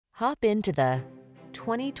Hop into the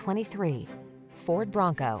 2023 Ford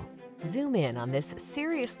Bronco. Zoom in on this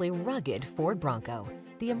seriously rugged Ford Bronco,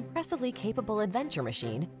 the impressively capable adventure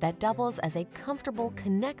machine that doubles as a comfortable,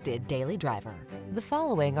 connected daily driver. The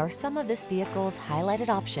following are some of this vehicle's highlighted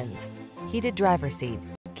options: heated driver's seat,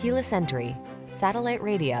 keyless entry, satellite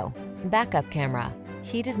radio, backup camera,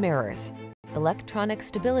 heated mirrors, electronic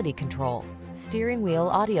stability control, steering wheel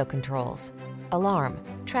audio controls, alarm,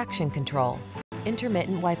 traction control,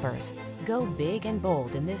 intermittent wipers. Go big and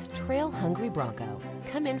bold in this trail-hungry Bronco.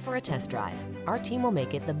 Come in for a test drive. Our team will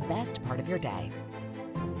make it the best part of your day.